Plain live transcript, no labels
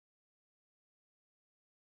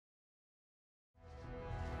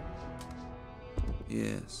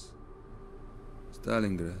Yes.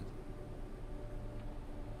 Stalingrad.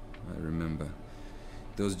 I remember.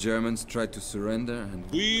 Those Germans tried to surrender and...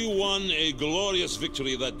 We won a glorious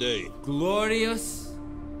victory that day. Glorious?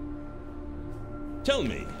 Tell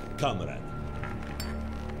me, comrade.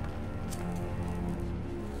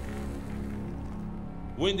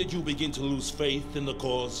 When did you begin to lose faith in the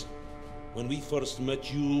cause? When we first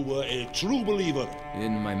met, you were a true believer.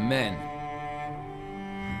 In my men.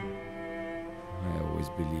 I always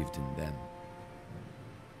believed in them.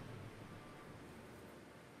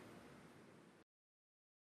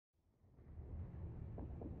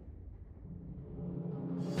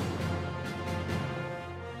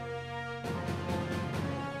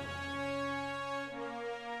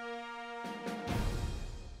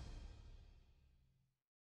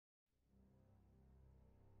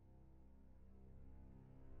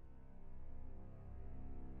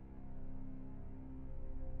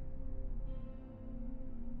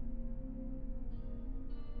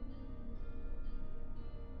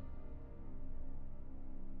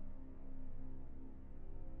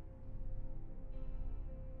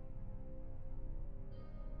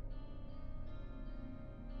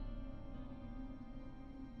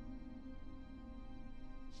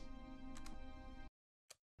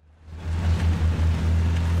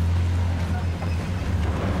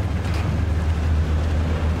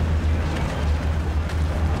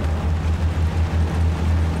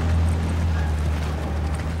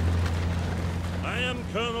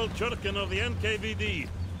 Colonel Churkin of the NKVD.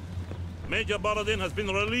 Major Borodin has been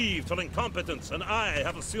relieved for incompetence, and I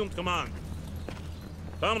have assumed command.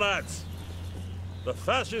 Comrades, the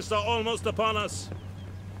fascists are almost upon us.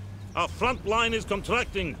 Our front line is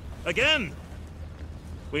contracting again.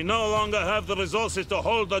 We no longer have the resources to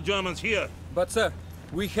hold the Germans here. But sir,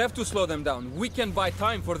 we have to slow them down. We can buy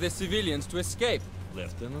time for the civilians to escape.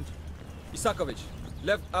 Lieutenant? Isakovich,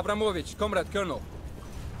 Lev Abramovich, Comrade Colonel.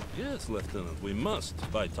 Yes, Lieutenant, we must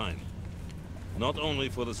buy time. Not only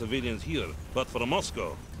for the civilians here, but for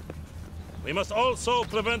Moscow. We must also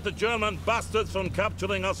prevent the German bastards from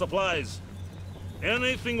capturing our supplies.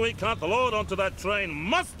 Anything we can't load onto that train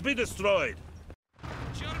must be destroyed.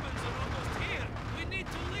 Germans are almost here. We need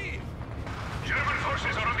to leave. German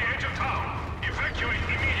forces are on the edge of town. Evacuate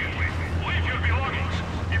immediately. Leave your belongings.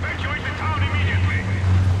 Evacuate the town immediately.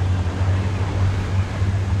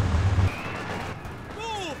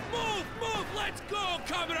 Move! Let's go,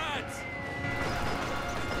 comrades!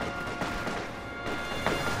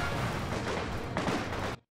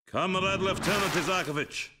 Comrade Lieutenant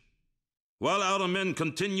Isakovich, while our men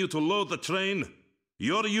continue to load the train,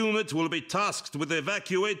 your unit will be tasked with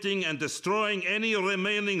evacuating and destroying any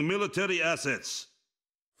remaining military assets.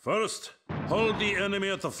 First, hold the enemy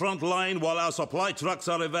at the front line while our supply trucks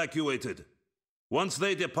are evacuated. Once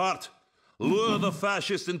they depart, lure the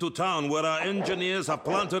fascists into town where our engineers have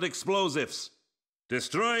planted explosives.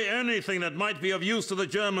 Destroy anything that might be of use to the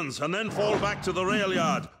Germans, and then fall back to the rail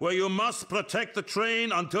yard, where you must protect the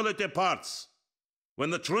train until it departs. When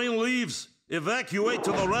the train leaves, evacuate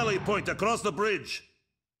to the rally point across the bridge.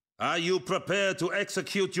 Are you prepared to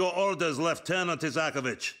execute your orders, Lieutenant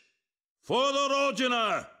Isakovich? For the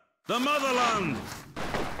Rodina, the motherland!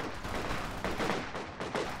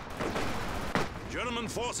 German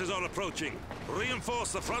forces are approaching.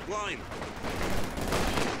 Reinforce the front line.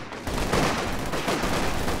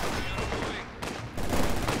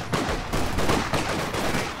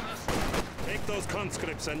 Take those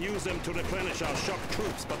conscripts and use them to replenish our shock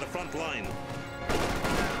troops by the front line.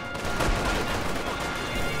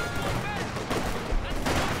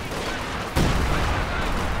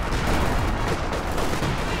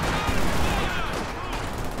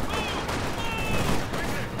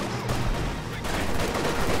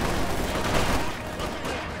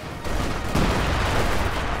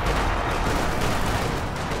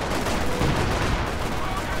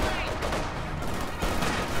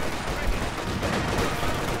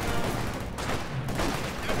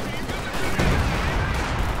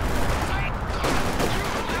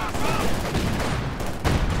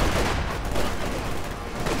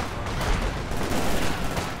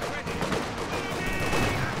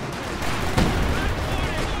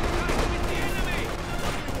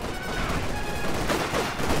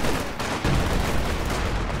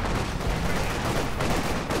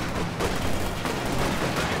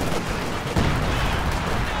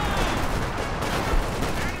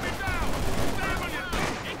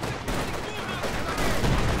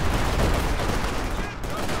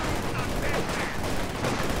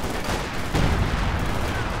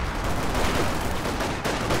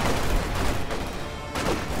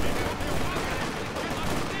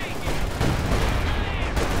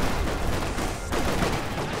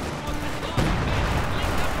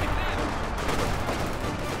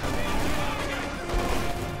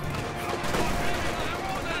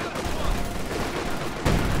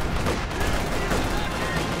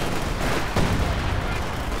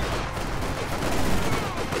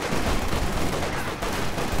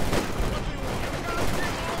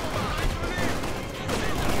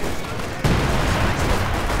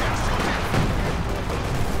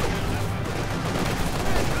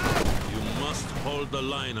 Hold the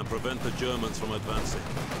line and prevent the Germans from advancing.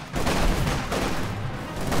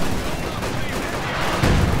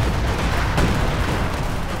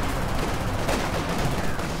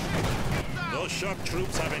 Those shock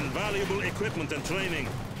troops have invaluable equipment and training.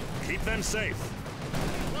 Keep them safe.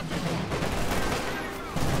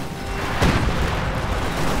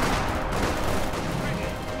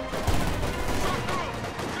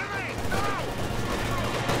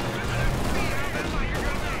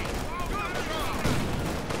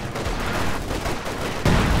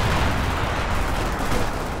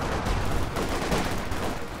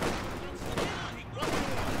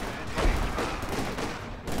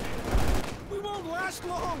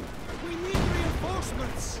 Long! We need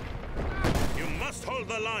reinforcements! You must hold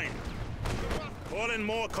the line! Call in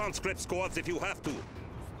more conscript squads if you have to.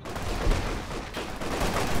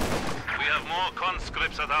 We have more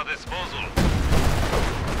conscripts at our disposal.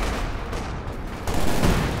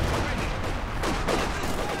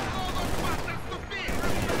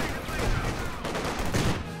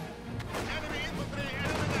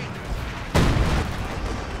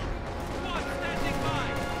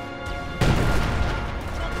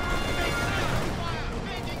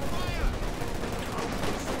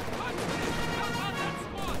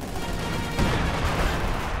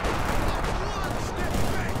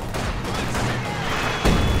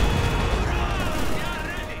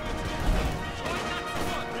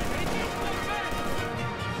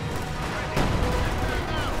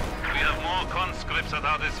 Conscripts at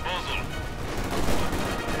our disposal.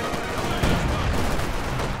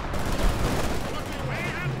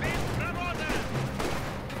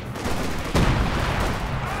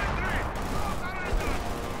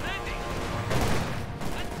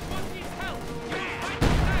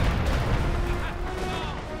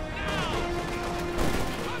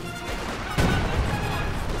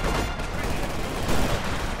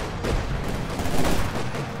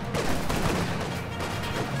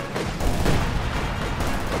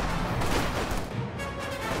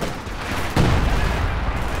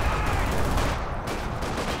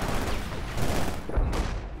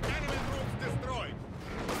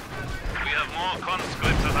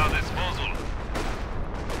 Conscripts at our disposal.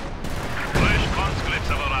 Fresh conscripts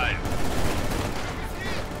have arrived.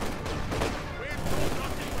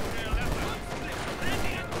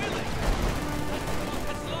 Ready and willing.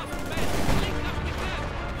 Has lost men. Link up with them.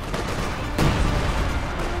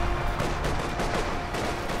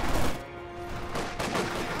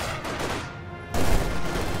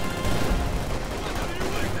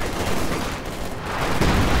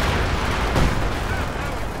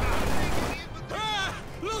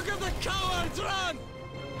 Run!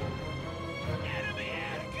 Enemy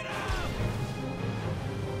aircraft!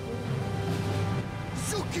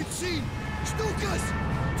 Sukitsin! Stukas!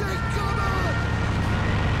 Take cover!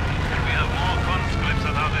 We have more conscripts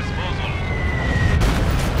at our disposal.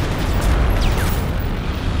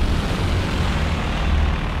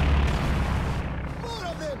 More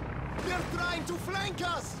of them! They're trying to flank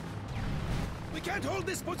us! We can't hold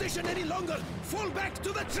this position any longer! Fall back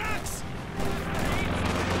to the tracks!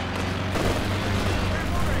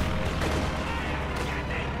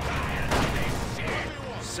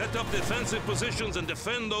 Set up defensive positions and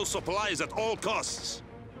defend those supplies at all costs.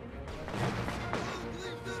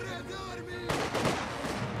 Leave the Red Army!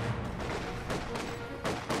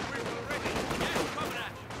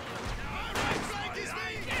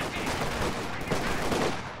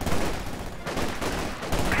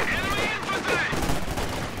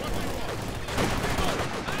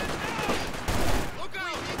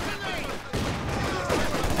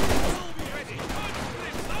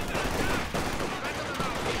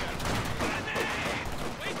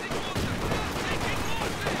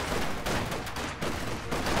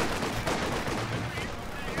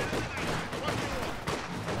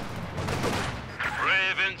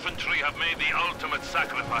 Infantry have made the ultimate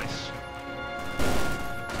sacrifice.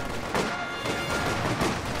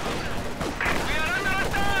 We are under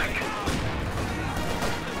attack!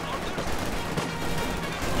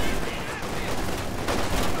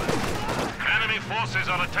 Enemy forces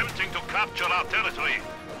are attempting to capture our territory.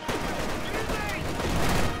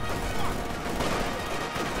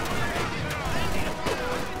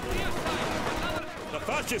 The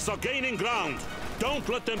fascists are gaining ground. Don't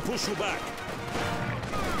let them push you back.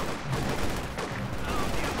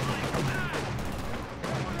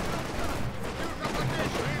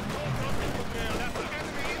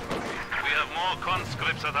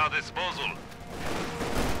 Conscripts at our disposal.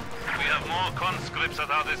 We have more conscripts at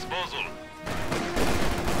our disposal.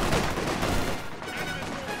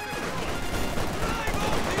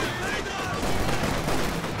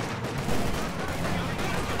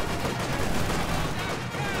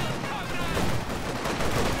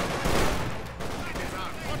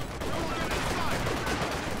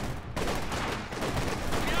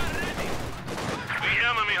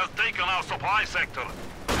 has taken our supply sector.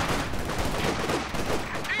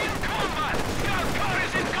 In combat! Your car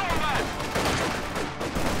is in combat!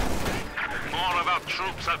 More of our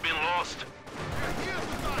troops have been lost.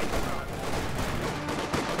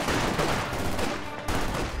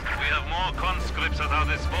 We have more conscripts at our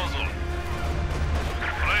disposal.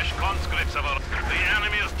 Fresh conscripts have arrived. The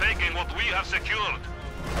enemy is taking what we have secured.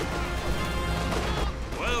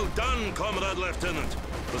 Well done, Comrade Lieutenant.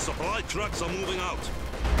 The supply trucks are moving out.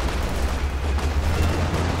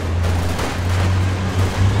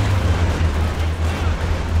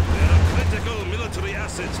 There are critical military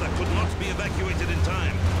assets that could not be evacuated in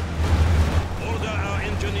time. Order our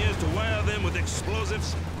engineers to wire them with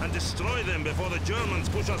explosives and destroy them before the Germans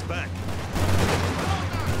push us back.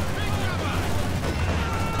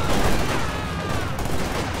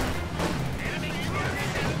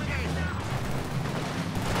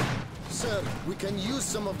 Sir, we can use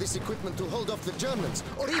some of this equipment to hold off the Germans,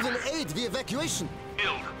 or even aid the evacuation.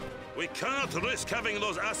 We cannot risk having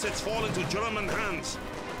those assets fall into German hands.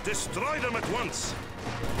 Destroy them at once.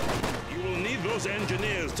 You will need those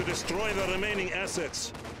engineers to destroy the remaining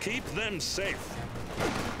assets. Keep them safe.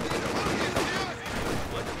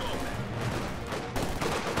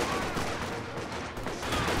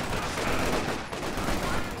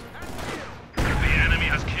 The enemy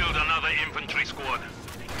has killed another infantry squad.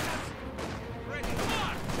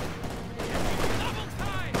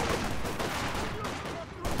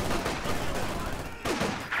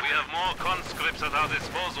 We have more conscripts at our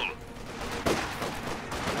disposal.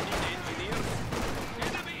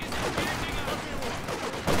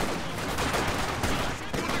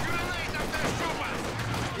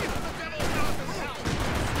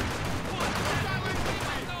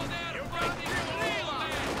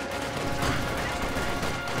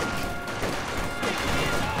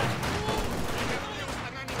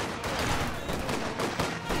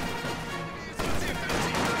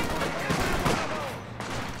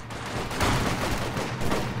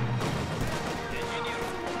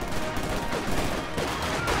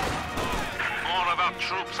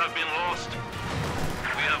 Troops have been lost.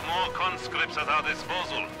 We have more conscripts at our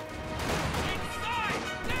disposal. Inside!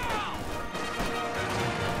 Now!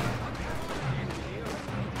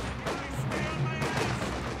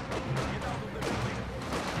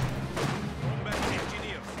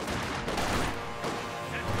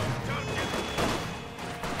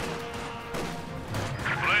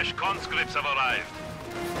 Fresh conscripts have arrived.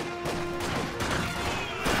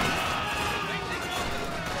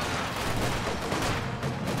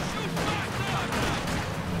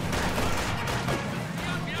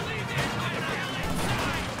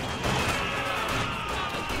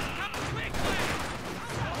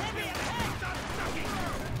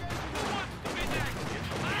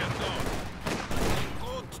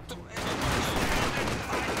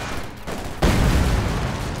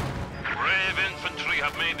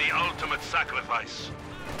 Made the ultimate sacrifice.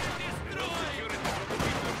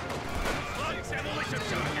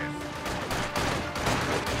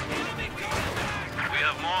 We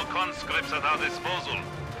have more conscripts at our disposal.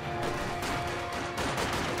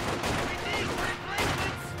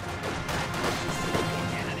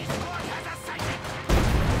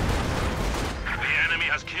 The enemy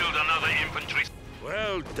has killed another infantry.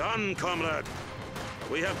 Well done, comrade.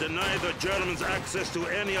 We have denied the Germans access to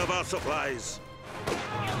any of our supplies.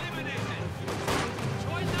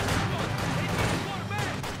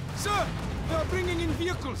 Sir, they are bringing in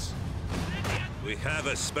vehicles. We have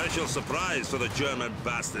a special surprise for the German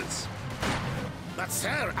bastards. But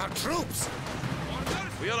sir, our troops!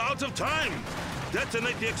 We are out of time!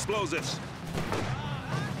 Detonate the explosives.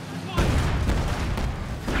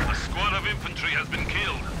 A squad of infantry has been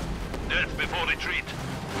killed. Death before retreat.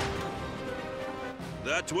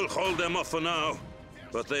 That will hold them off for now,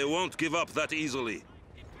 but they won't give up that easily.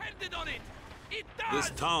 Depended on it! It does!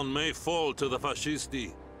 This town may fall to the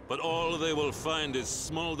fascisti, but all they will find is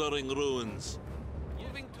smoldering ruins.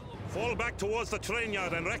 Moving to... Fall back towards the train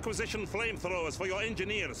yard and requisition flamethrowers for your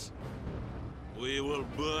engineers. We will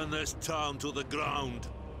burn this town to the ground.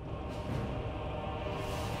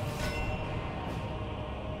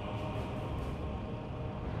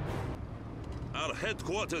 Our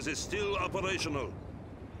headquarters is still operational.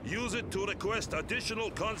 Use it to request additional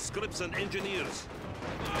conscripts and engineers.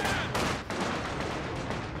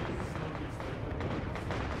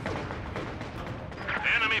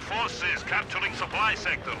 Enemy forces capturing supply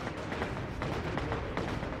sector.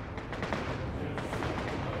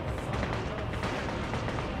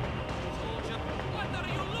 What are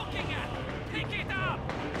you looking at? Pick it up!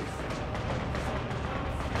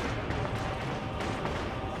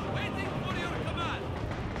 Waiting for your command.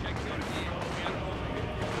 Check your gear.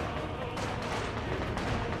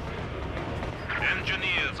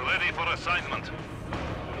 engineers ready for assignment.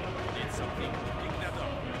 Need something. Pick that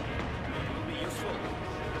up. It will be useful.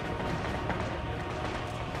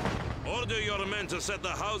 Order your men to set the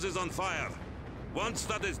houses on fire. Once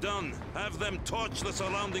that is done, have them torch the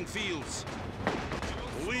surrounding fields.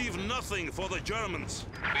 Leave nothing for the Germans.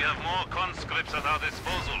 We have more conscripts at our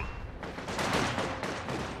disposal.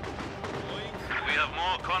 We have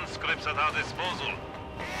more conscripts at our disposal.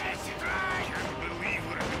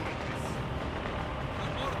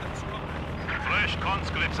 Fresh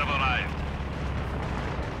conscripts have arrived.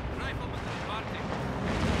 Riflemen departing.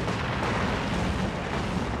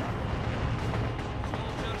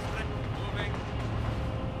 Soldiers moving.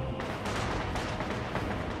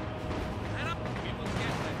 Head up. We will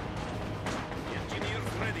get them. Engineers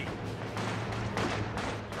ready.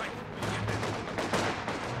 Right, we'll get them.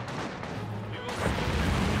 We will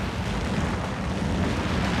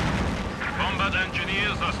Combat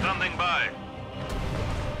engineers are standing by.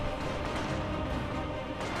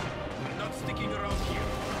 We're not sticking around here.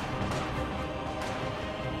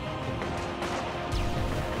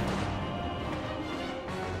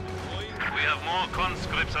 We have more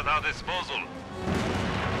conscripts at our disposal.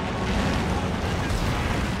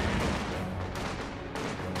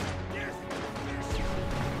 Yes.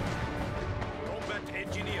 Combat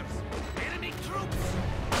engineers. Enemy troops.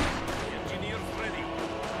 Engineers ready.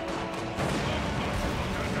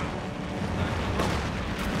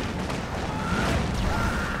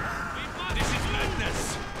 This is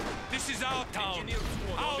madness! This is our town! Engineers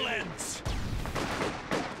squad on Our the move. lands!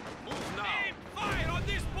 Move now. Aim fire on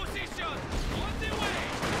this position! On the way!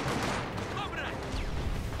 Comrade!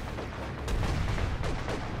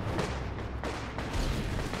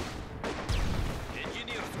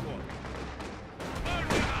 Engineer squad. Burn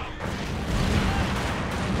them out!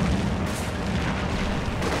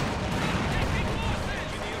 Taking losses!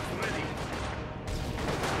 Engineers ready.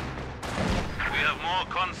 We have more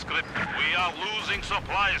conscripts. We are losing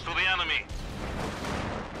supplies to the enemy.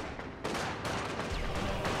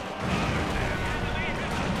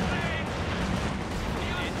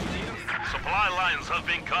 Supply lines have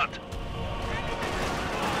been cut.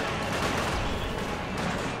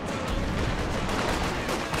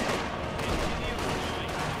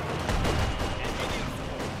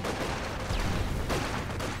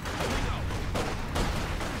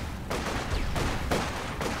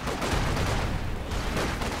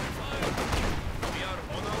 We are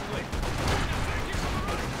on our way.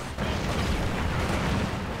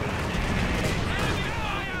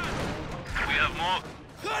 We have more.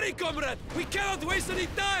 Hurry, comrade! We cannot waste any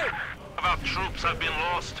time! Of our troops have been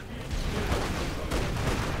lost.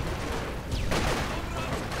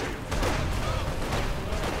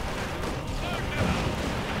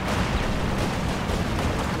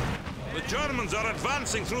 The Germans are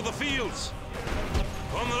advancing through the fields.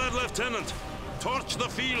 Comrade Lieutenant, torch the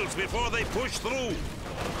fields before they push through.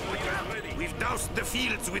 We've doused the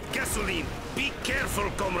fields with gasoline. Be careful,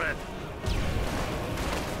 comrade.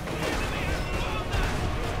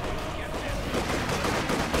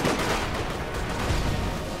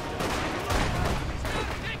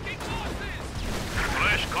 Taking losses!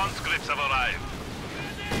 Fresh conscripts have arrived.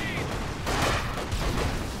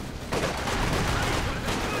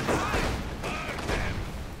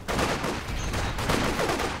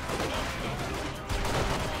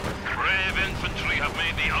 Brave infantry have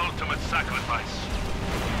made the ultimate sacrifice.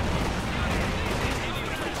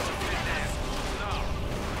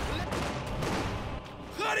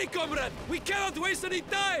 Hurry, comrade! We cannot waste any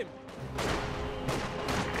time!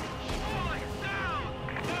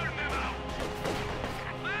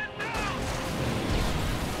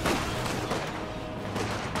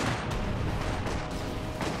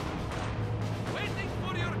 Waiting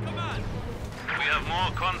for your command! We have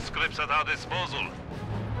more conscripts at our disposal.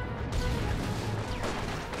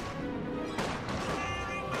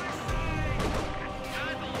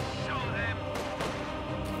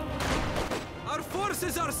 Our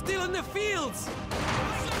forces are still in the fields!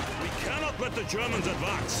 We cannot let the Germans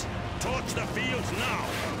advance. Torch the fields now.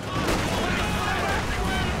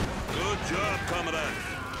 Good job, comrade.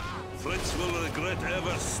 Fritz will regret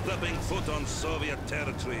ever stepping foot on Soviet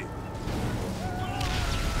territory.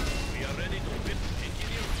 We are ready to hit.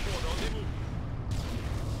 Engineer squad on the move.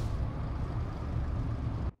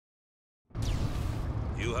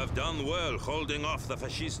 You have done well holding off the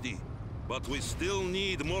Fascisti, but we still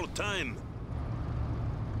need more time.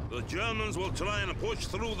 The Germans will try and push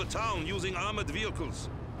through the town using armored vehicles.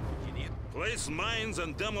 Engineer. Place mines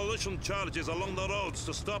and demolition charges along the roads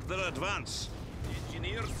to stop their advance.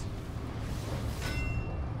 Engineers.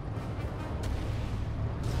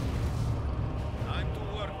 Time to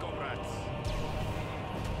work, comrades.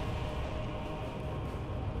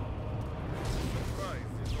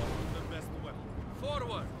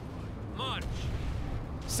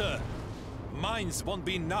 sir. Mines won't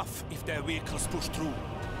be enough if their vehicles push through.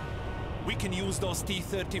 We can use those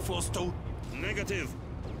T-34s too. Negative.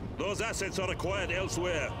 Those assets are acquired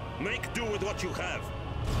elsewhere. Make do with what you have.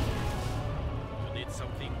 You need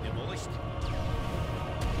something demolished?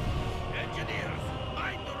 Engineers,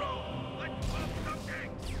 mind the road! Let's pump some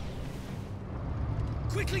tanks!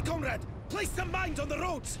 Quickly, comrade! Place some mines on the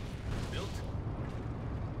roads! Built.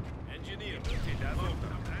 Engineer, built it as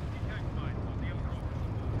ordered.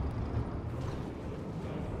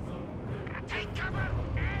 Take cover!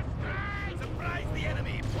 Surprise the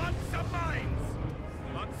enemy! Plant some mines!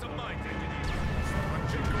 Plant some mines, engineer.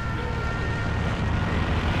 Structure complete.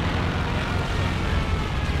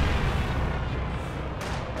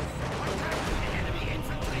 Attack the enemy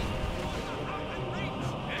infantry!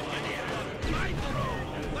 Engineer, mind the road!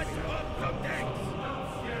 Let's pump some tanks!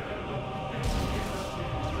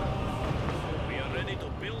 We are ready to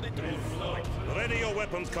build it or blow it. Ready your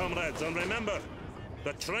weapons, comrades, and remember,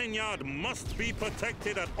 the train yard must be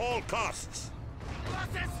protected at all costs.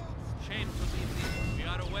 Losses! Shame to leave this. We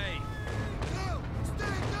are away. No!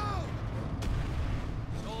 Stay, no!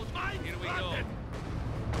 Soldiers, here we go.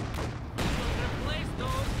 Replace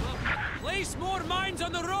those. Place more mines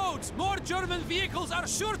on the roads. More German vehicles are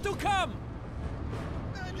sure to come.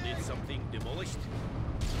 You need something demolished?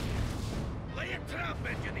 Lay a trap,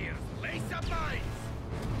 engineers. Lay some mines.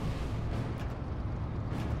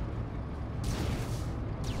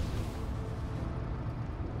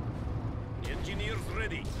 Engineers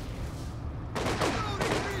ready.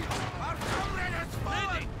 Our comrade has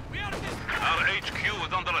fallen! We are Our HQ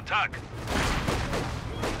is under attack. We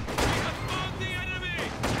have found the enemy!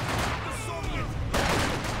 The Soviets!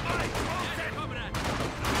 Comrade!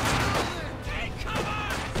 Take cover!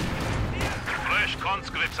 Fresh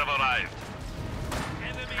conscripts have arrived.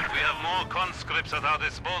 Enemy! We have more conscripts at our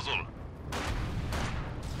disposal.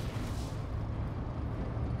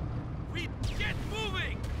 We get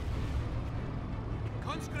moving!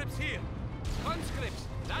 Conscripts here! Conscripts!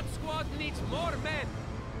 That squad needs more men!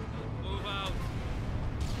 Move out!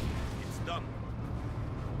 It's done.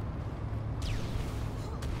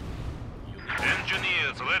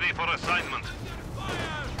 Engineers ready for assignment.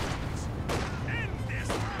 Fire! End this!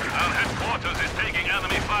 Our headquarters is taking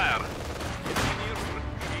enemy fire. Engineers,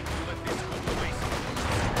 hate to let this go to waste.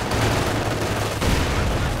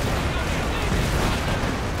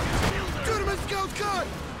 German scout car!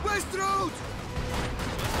 West Road!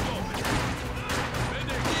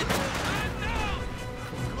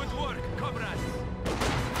 Good work, comrades!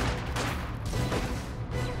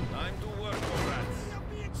 Time to work, comrades.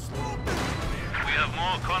 We have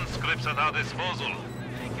more conscripts at our disposal.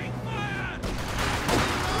 Taking fire!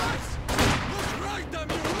 Look right, damn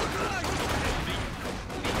you! Look right!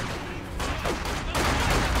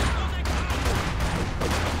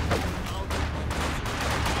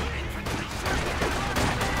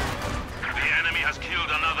 The enemy has killed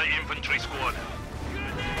another infantry squad.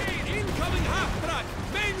 Grenade! Incoming half-track!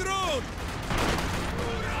 Main road!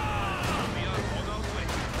 We are on our way.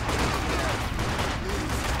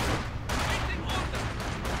 Waiting order!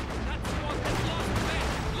 That squad has lost men!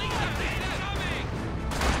 Lead them incoming!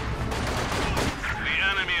 The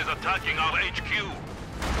enemy is attacking our HQ.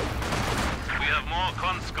 We have more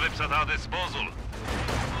conscripts at our disposal. More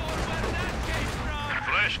where that came from!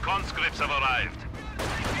 Fresh conscripts have arrived.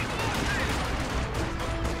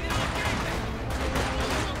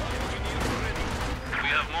 We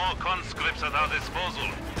have more conscripts at our disposal.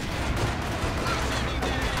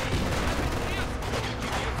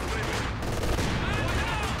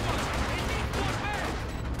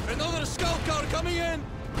 Another scout car coming in!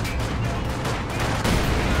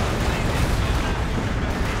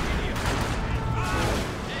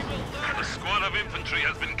 A squad of infantry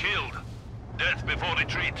has been killed. Death before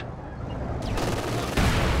retreat.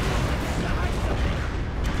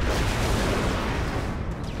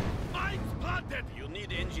 Mines planted! You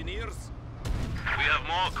need engineers? We have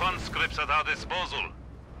more conscripts at our disposal.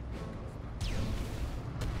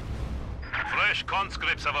 Fresh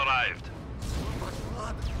conscripts have arrived.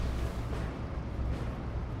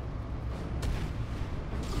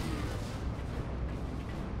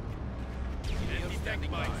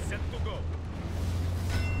 Anti-tank mines set to go.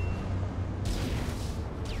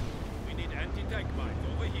 We need anti-tank mines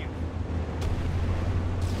over here.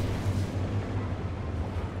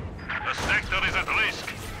 The sector is at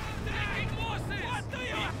risk. Taking losses! What do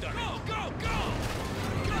you... Go, go, go!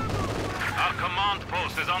 Our command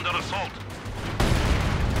post is under assault.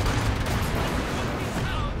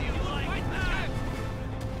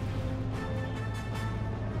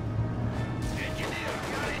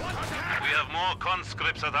 We have more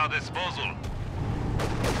conscripts at our disposal.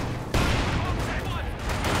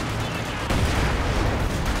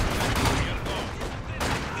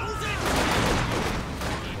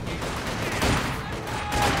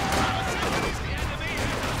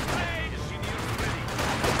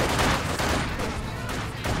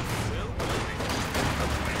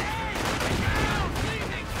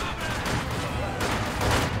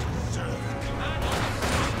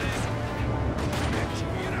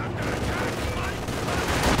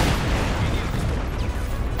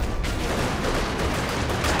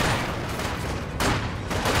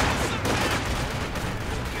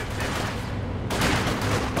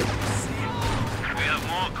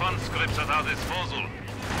 disposal.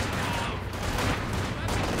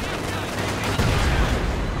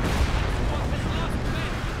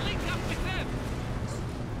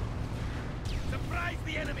 Surprise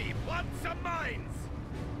the enemy! Want some mines!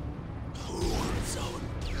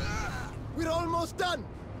 We're almost done!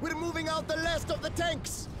 We're moving out the last of the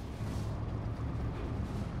tanks!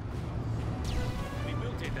 We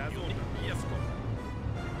built it as ordered. Yes, Commander.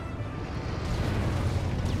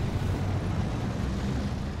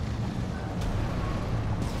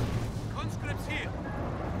 Conscripts here!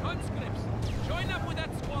 Conscripts! Join up with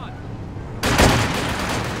that squad!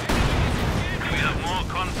 We have more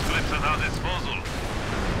conscripts at our disposal.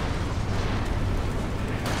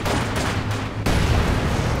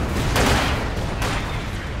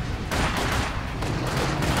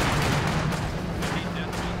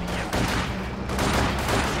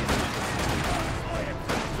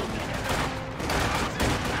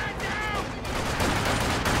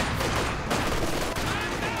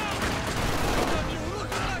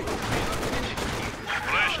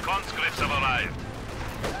 Fresh conscripts have arrived.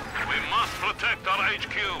 We must protect our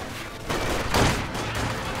HQ.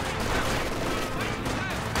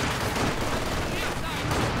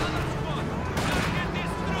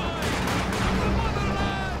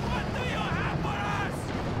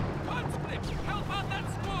 Conscripts, help out that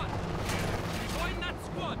squad! Join that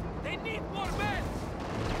squad! They need more men!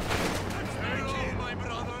 Hello, my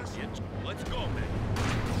brothers! Let's go, men.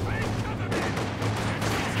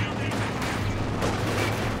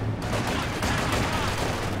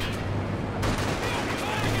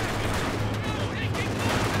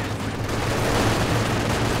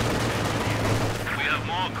 We have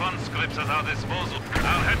more conscripts at our disposal.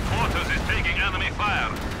 Our headquarters is taking enemy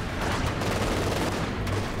fire.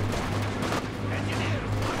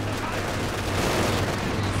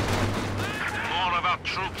 More of our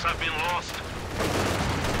troops have been lost.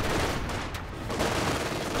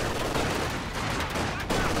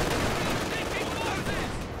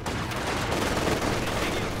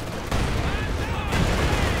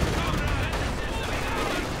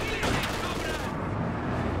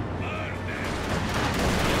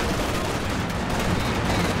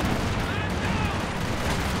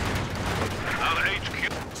 Our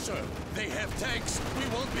HQ. Sir, they have tanks. We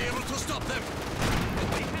won't be able to stop them.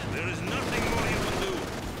 There is nothing more you can do.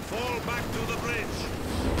 Fall back to the bridge.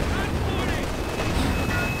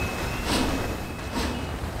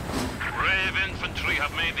 Brave infantry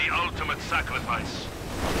have made the ultimate sacrifice.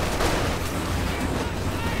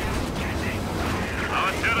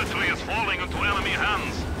 Our territory is falling into enemy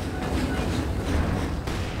hands.